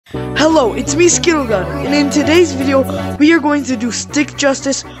Hello, it's me, Skittle, and in today's video, we are going to do Stick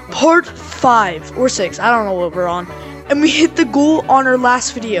Justice Part 5 or 6. I don't know what we're on. And we hit the goal on our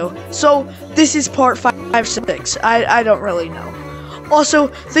last video. So, this is Part 5, 6. I don't really know. Also,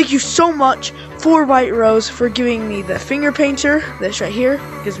 thank you so much for White Rose for giving me the finger painter, this right here,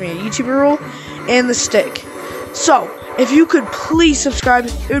 gives me a YouTuber role, and the stick. So, if you could please subscribe,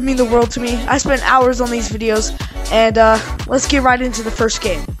 it would mean the world to me. I spent hours on these videos, and let's get right into the first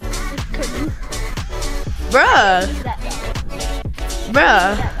game. Bruh,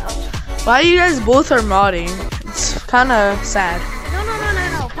 why you guys both are modding? It's kind of sad.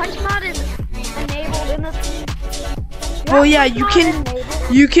 No. Punch mod is enabled in this game. Well, yeah, you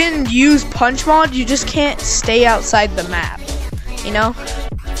can use punch mod. You just can't stay outside the map. You know?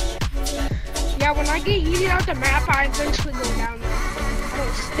 Yeah, when I get yeeted out the map, I eventually go down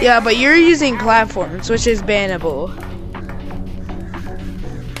there. Yeah, but you're using platforms, which is bannable.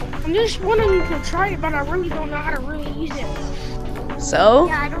 I'm just wanting to try it, but I really don't know how to really use it. So?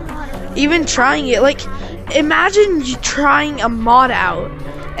 Yeah, I don't know how to really Even trying it, like, imagine you trying a mod out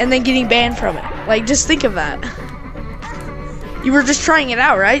and then getting banned from it. Like, just think of that. You were just trying it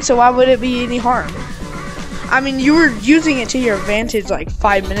out, right? So why would it be any harm? I mean, you were using it to your advantage like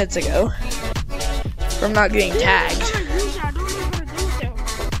 5 minutes ago from not getting tagged.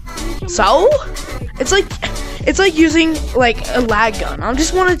 So? It's like using like a lag gun. I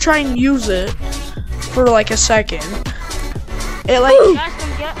just want to try and use it for like a second.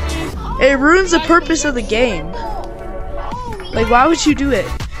 It ruins the purpose of the game. Like, why would you do it?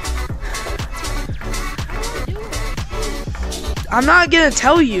 I'm not gonna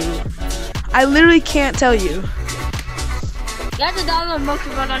tell you. I literally can't tell you. You have to download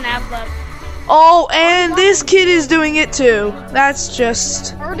Monkey Run on Apple. Oh, and this kid is doing it too. That's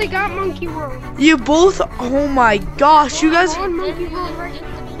just. I already got Monkey Road. You both. Oh my gosh, you guys. On Monkey Road.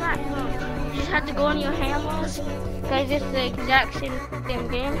 You just have to go on your handles, because it's the exact same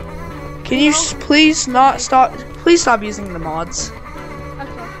game. Can you please not stop? Please stop using the mods. Okay.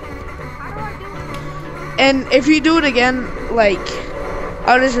 How do I do it? And if you do it again, like,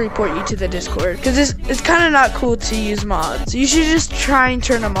 I'll just report you to the Discord, because it's kind of not cool to use mods. You should just try and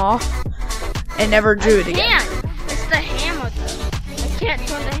turn them off and never do it again. It's the hammer though. I can't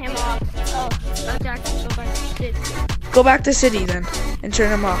turn the hammer off. Oh, I'll have to go back to city. Go back to city then and turn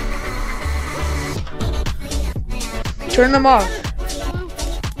them off. Turn them off.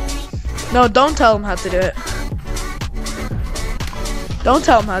 No, don't tell them how to do it. Don't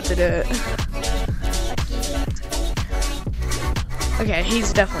tell them how to do it. Okay,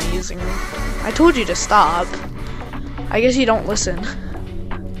 he's definitely using them. I told you to stop. I guess you don't listen.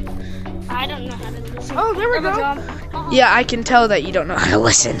 I don't know how to listen. Oh, there we go. Yeah, I can tell that you don't know how to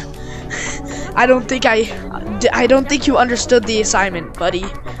listen. I don't think you understood the assignment, buddy.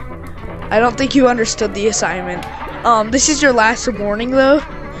 I don't think you understood the assignment. This is your last warning, though.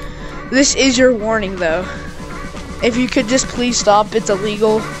 This is your warning, though. If you could just please stop, it's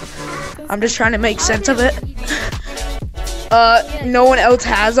illegal. I'm just trying to make sense of it. No one else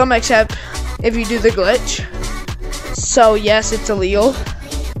has them except if you do the glitch. So, yes, it's illegal.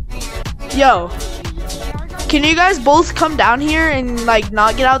 Yo, can you guys both come down here and, like,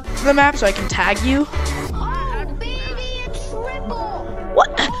 not get out the map so I can tag you?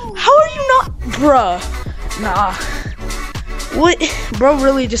 What? How are you not? Bruh. Nah. What? Bro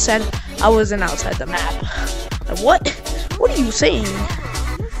really just said I wasn't outside the map. Like, what? What are you saying?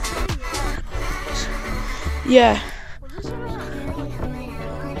 Yeah.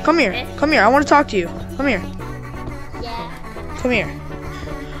 Come here. Come here. I want to talk to you. Come here. Yeah. Come here.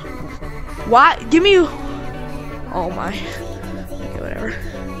 Why? Give me. Oh my. Okay, whatever.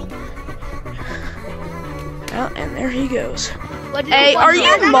 Oh, and there he goes. Hey, are you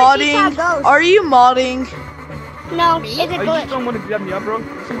modding? Are you modding? No, it's a glitch. You just don't want to grab me up, bro?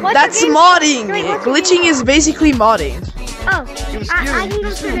 That's modding. Glitching is basically modding. Oh, I can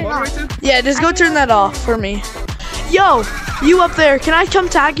go turn it off. Yeah, just go turn that off for me. Yo, you up there, can I come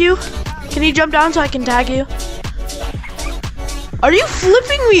tag you? Can you jump down so I can tag you? Are you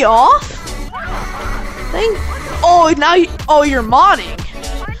flipping me off? Oh, you're modding.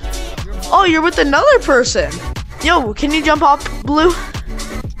 Oh, you're with another person. Yo, can you jump off, Blue?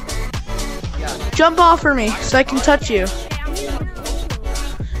 Jump off for me so I can touch you.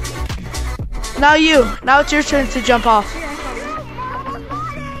 Now it's your turn to jump off.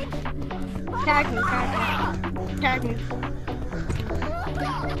 Tag me.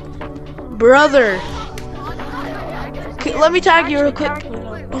 Brother. Let me tag you real quick.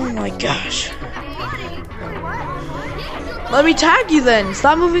 Oh my gosh. Let me tag you then.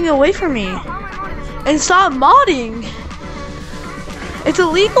 Stop moving away from me. And stop modding. It's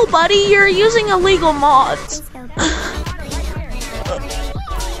illegal, buddy. You're using illegal mods.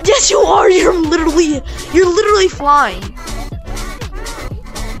 Yes, you are. You're literally flying.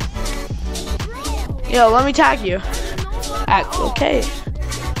 Yo, let me tag you. Okay.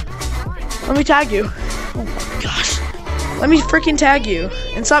 Let me tag you. Oh my gosh. Let me freaking tag you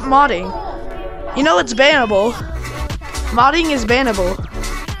and stop modding. You know it's bannable. Modding is bannable.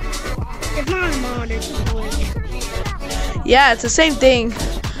 It's not a mod, it's a glitch. Yeah, it's the same thing.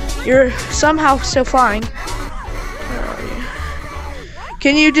 You're somehow still flying. Where are you?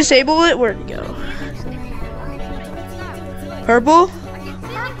 Can you disable it? Where'd it go? Purple?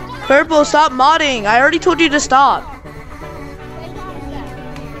 Purple, stop modding. I already told you to stop.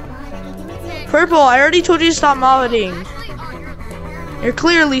 Purple, I already told you to stop modding. You're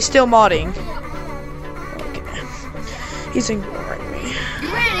clearly still modding. Okay. He's ignoring me.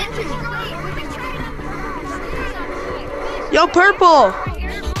 Yo, Purple!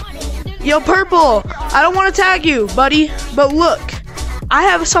 Yo, Purple! I don't want to tag you, buddy, but look. I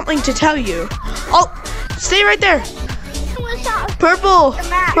have something to tell you. Oh, stay right there. Purple!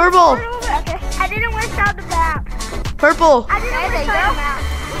 Purple! I didn't wish out the map. Purple! I didn't wish out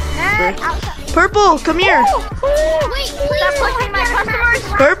the map. Purple, come here. Wait, stop pushing my customers.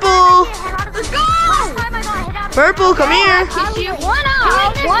 Purple! Let's go! Purple, come here. One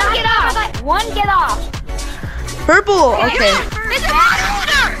off. One get off. One get off. Purple, okay. It's a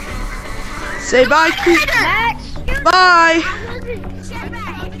moderator. Say bye. Bye.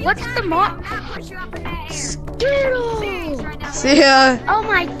 What's the mod? Skittle. See ya. Oh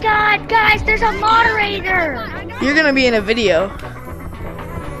my god, guys, there's a moderator. You're gonna be in a video.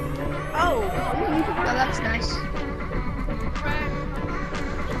 Oh, that's nice.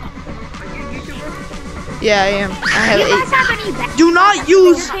 Yeah, I am. I have 8. Do not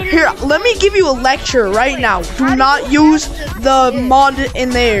use here. Let me give you a lecture right now. Do not use the mod in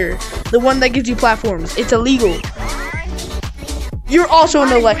there. The one that gives you platforms. It's illegal. You're also in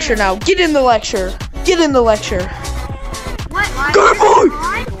the lecture now. Get in the lecture. Get in the lecture. Good boy.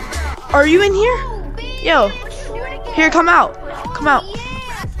 Are you in here? Yo. Here, come out. Come out.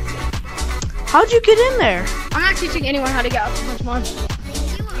 How'd you get in there? I'm not teaching anyone how to get up to mod.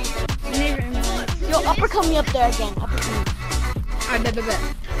 Yo, uppercut me up there again. Uppercut me. Alright, bet.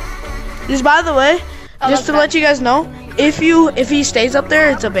 Just by the way, just to let you guys know, if he stays up there,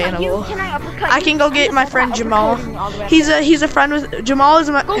 it's a bannable. I can go get my friend Jamal. He's a friend with Jamal is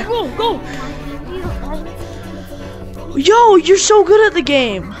my. Go. Yo, you're so good at the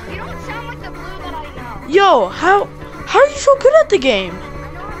game. You don't sound like the blue that I know. Yo, how are you so good at the game?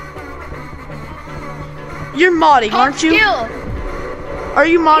 You're modding, aren't you? Are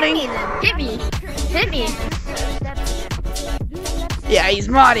you modding? Hit me. Yeah, he's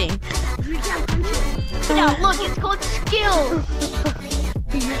modding. Yeah, look, it's called skill.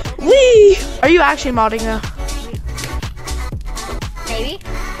 Wee! Are you actually modding now? Maybe.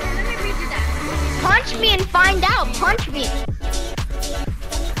 Let me redo that. Punch me and find out. Punch me.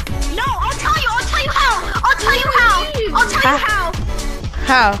 No, I'll tell you how.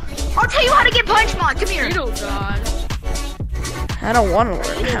 How? I'll tell you how to get punch mod. Come here. I don't want to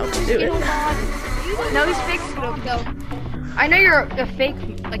learn how to do it. No, he's fake Skittle. Go. I know you're a fake,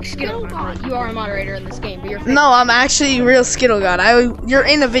 like, Skittle god. You are a moderator in this game, but you're fake. No, I'm actually real Skittle god. You're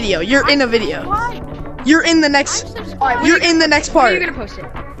in a video. You're in a video. You're in the next. You're in the next part. When are you gonna post it?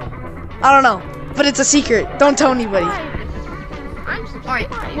 I don't know, but it's a secret. Don't tell anybody. Alright,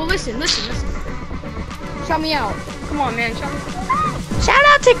 well listen. Shout me out. Come on, man. Shout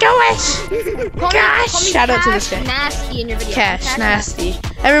out to Gosh. Gosh. Shout out to this guy. Nasty in your video. Cash Nasty.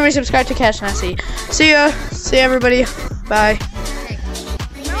 Everybody subscribe to Cash Nasty. See ya. See ya, everybody. Bye.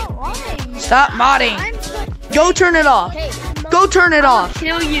 Stop modding. Go turn it off. Go turn it off.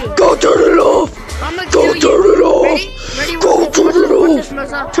 Kill you. Go turn it off. Go turn it off. Ready? Go turn it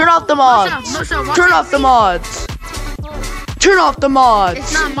off. Turn off the mods. Turn off the mods. Turn off the mods.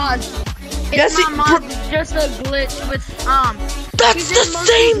 It's not mods. Yes, it's not mods. It's just a glitch with That's the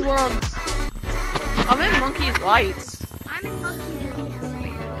same. I'm in Monkey's Lights.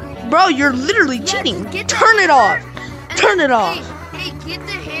 Bro, you're literally cheating. Turn it off. Turn it off. Hey, get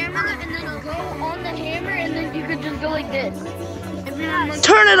the hammer and then go on the hammer and then you could just go like this.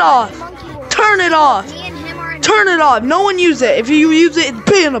 Turn it off. Turn it off. Turn it off. No one use it. If you use it, it's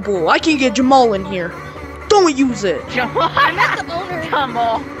bannable. I can get Jamal in here. Don't use it. Jamal. I'm at the owner.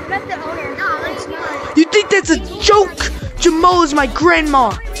 Jamal. I'm at the owner. No, it's not. You think that's a joke? Jamal is my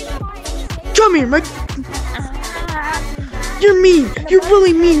grandma. Come here, You're mean. You're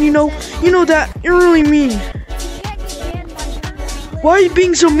really mean, you know. You know that. You're really mean. Why are you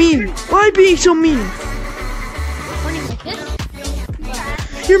being so mean? Why are you being so mean?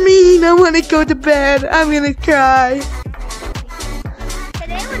 You're mean. I want to go to bed. I'm gonna cry.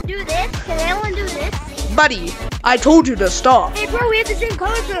 Can anyone do this? Can anyone do this? Buddy, I told you to stop. Hey bro, we have the same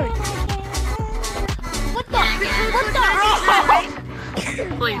color code. What the?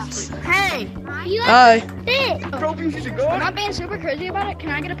 Please. Hey, you Hi. this? I'm not being super crazy about it. Can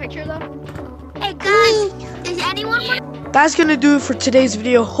I get a picture though? Hey guys, is anyone? That's gonna do it for today's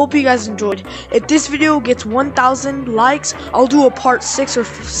video. Hope you guys enjoyed. If this video gets 1,000 likes, I'll do a part 6 or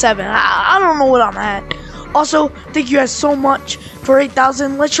 7. I don't know what I'm at. Also, thank you guys so much for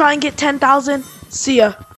 8,000. Let's try and get 10,000. See ya.